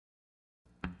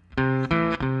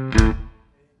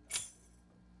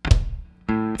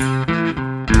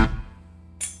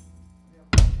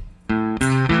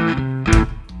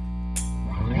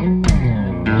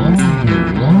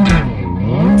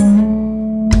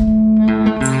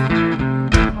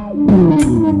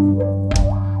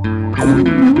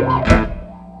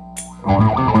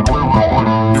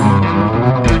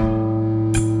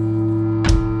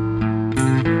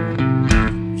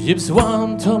Gives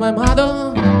one to my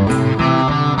mother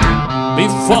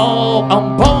before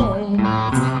I'm born.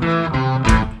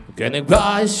 Getting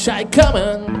by shy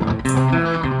coming,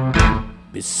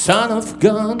 be son of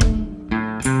gun.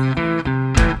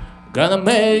 Gonna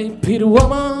make pretty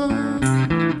woman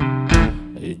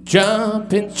a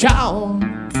jumping child.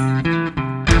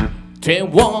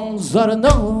 10 ones ought to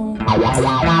know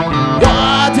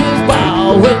what is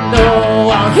about with no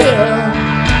one here.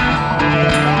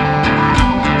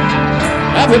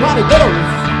 Everybody knows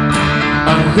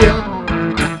I'm here.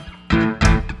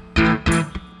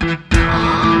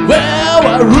 Well, I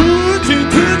Hoochie,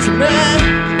 Choochie, man.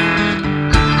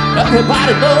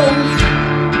 Everybody knows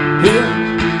here.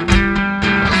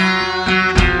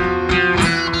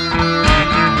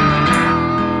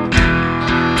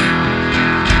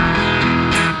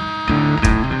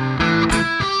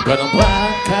 Got a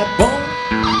black cat bone,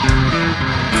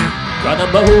 got a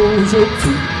mojo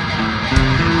too,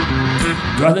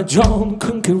 got a John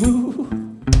Conqueror,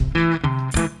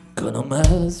 gonna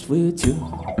mess with you,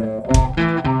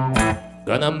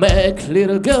 gonna make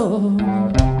little girl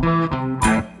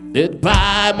did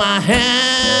by my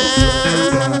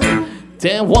hand.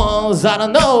 10 ones I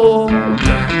don't know,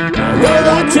 where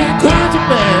I take good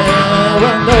man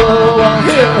when no one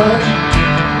here.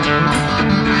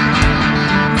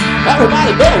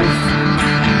 Everybody knows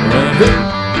I'm here.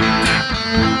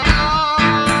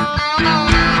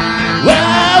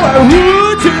 Well, a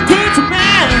Hoochie, Choochie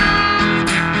man.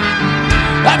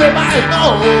 Everybody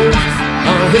knows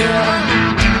I'm here.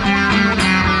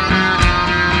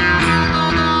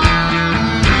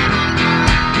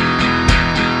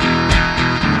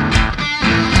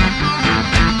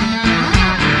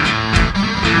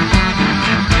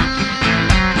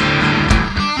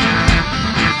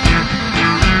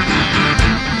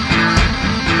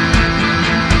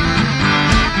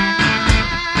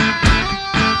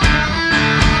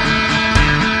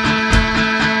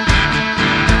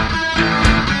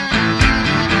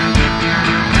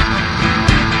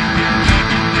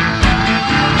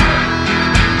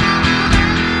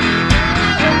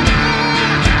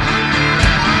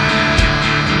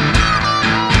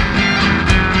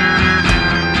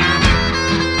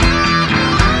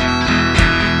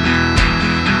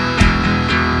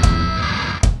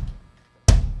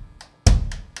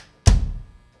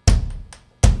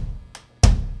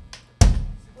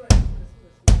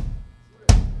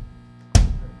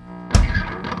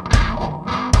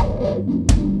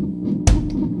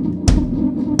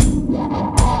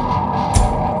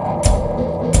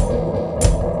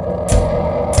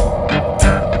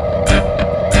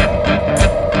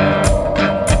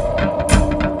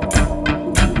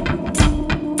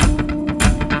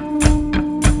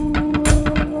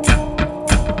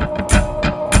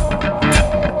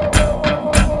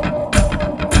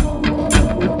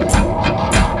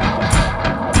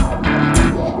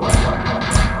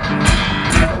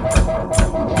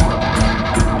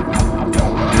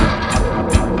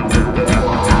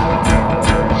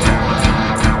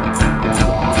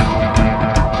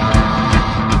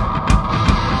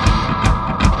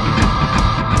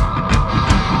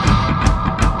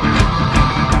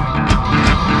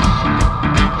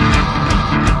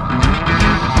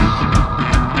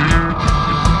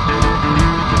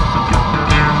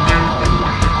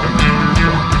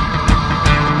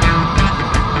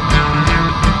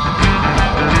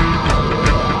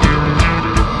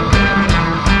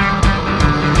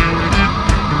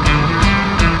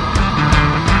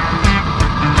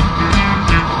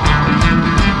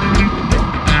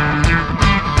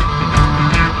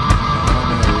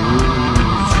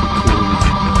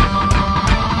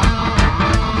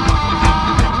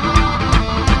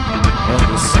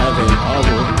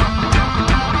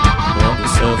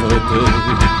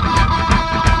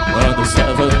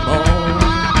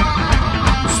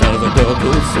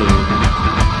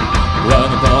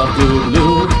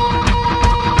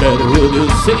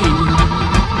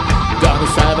 Got a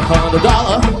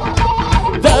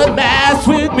 $700. Don't mess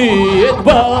with me, it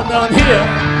won't on here.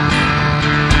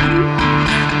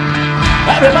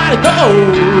 Everybody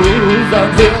knows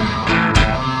I'm here.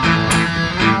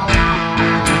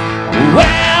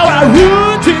 Well, I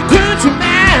Hoochie, Choochie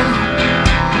man.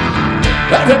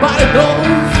 Everybody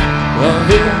knows I'm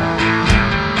here.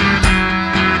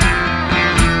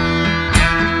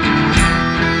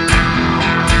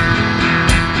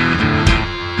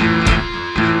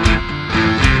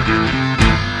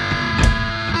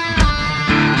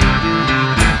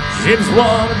 Gives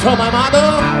one to my mother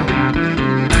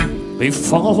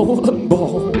before I'm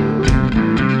born.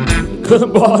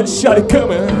 Good boy, shall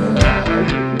coming,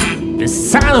 the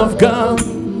son of gun.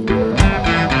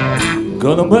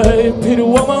 Gonna make pretty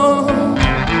woman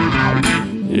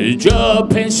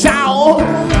jump and shout.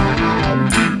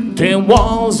 10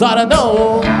 ones ought to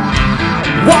know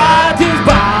what is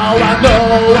bow. I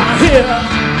know I'm here.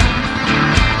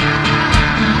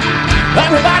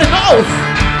 Everybody knows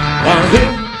I'm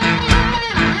here.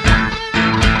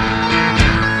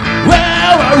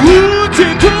 Well, a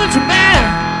Hoochie Choochie man.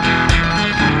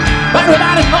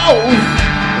 Everybody knows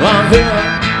I'm here.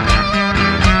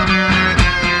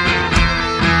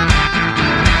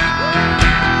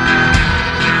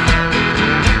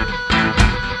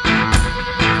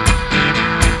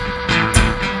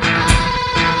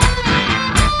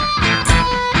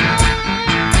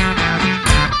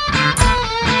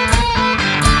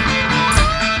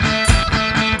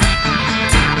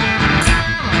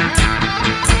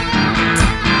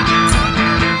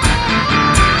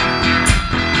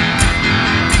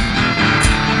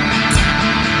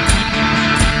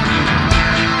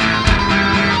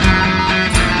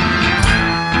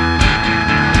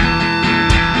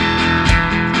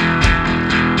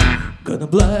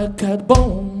 Black cat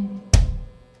bone,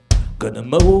 gonna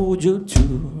mold you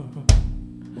too.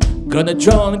 Gonna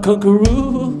John Conqueror,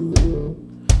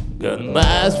 gonna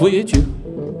mess with you.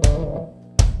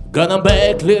 Gonna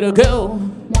make little girl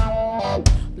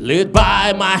lead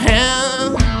by my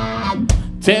hand.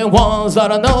 10 ones I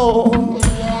don't know.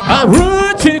 I'm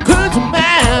Hoochie Choochie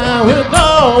man, we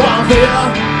know I'm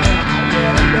here.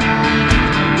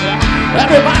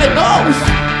 Everybody knows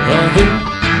I'm here.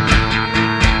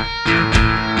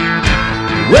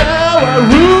 Well, a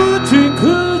Hoochie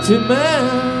Choochie man,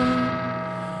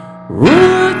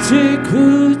 Hoochie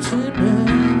Choochie man.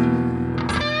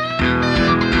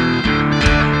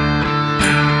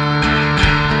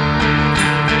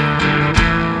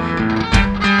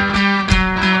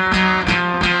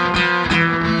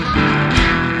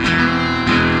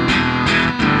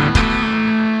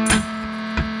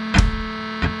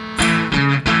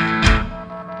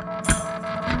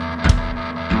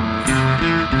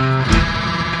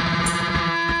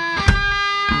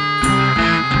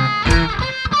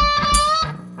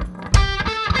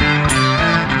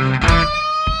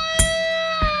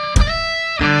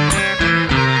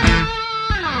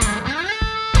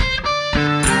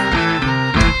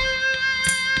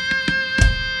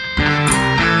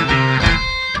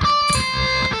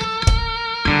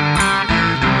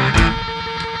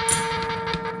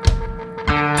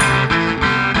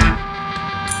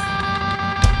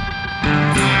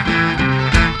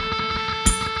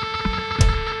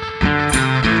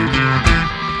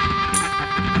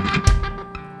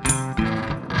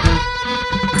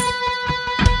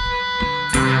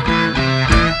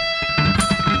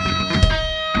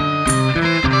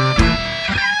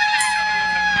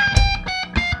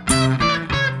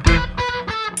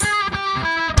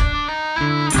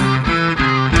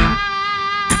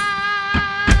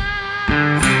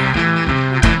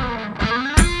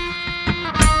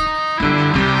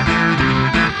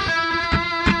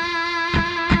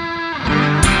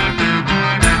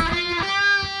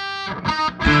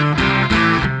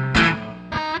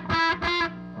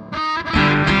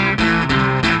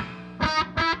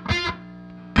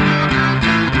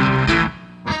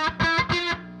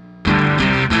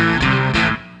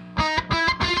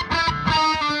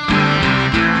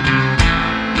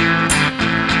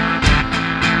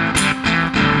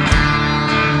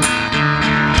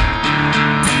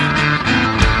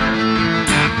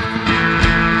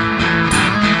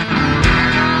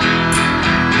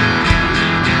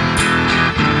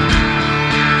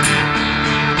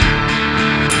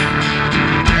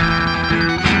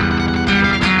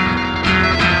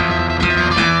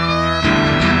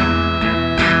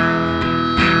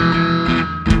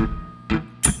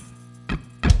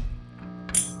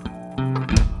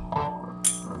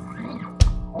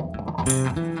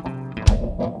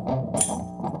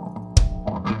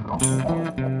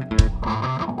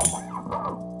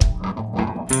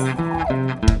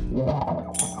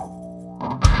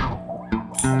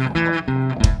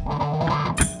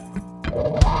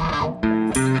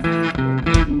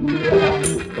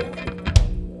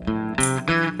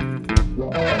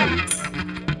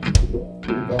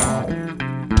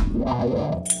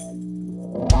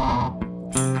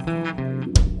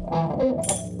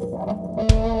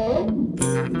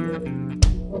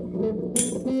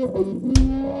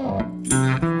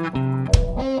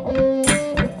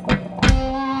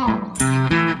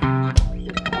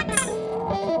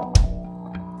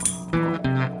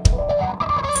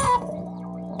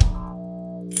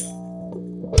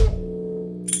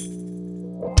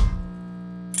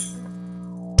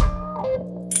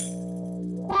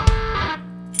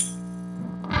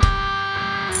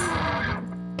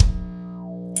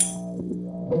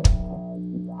 go.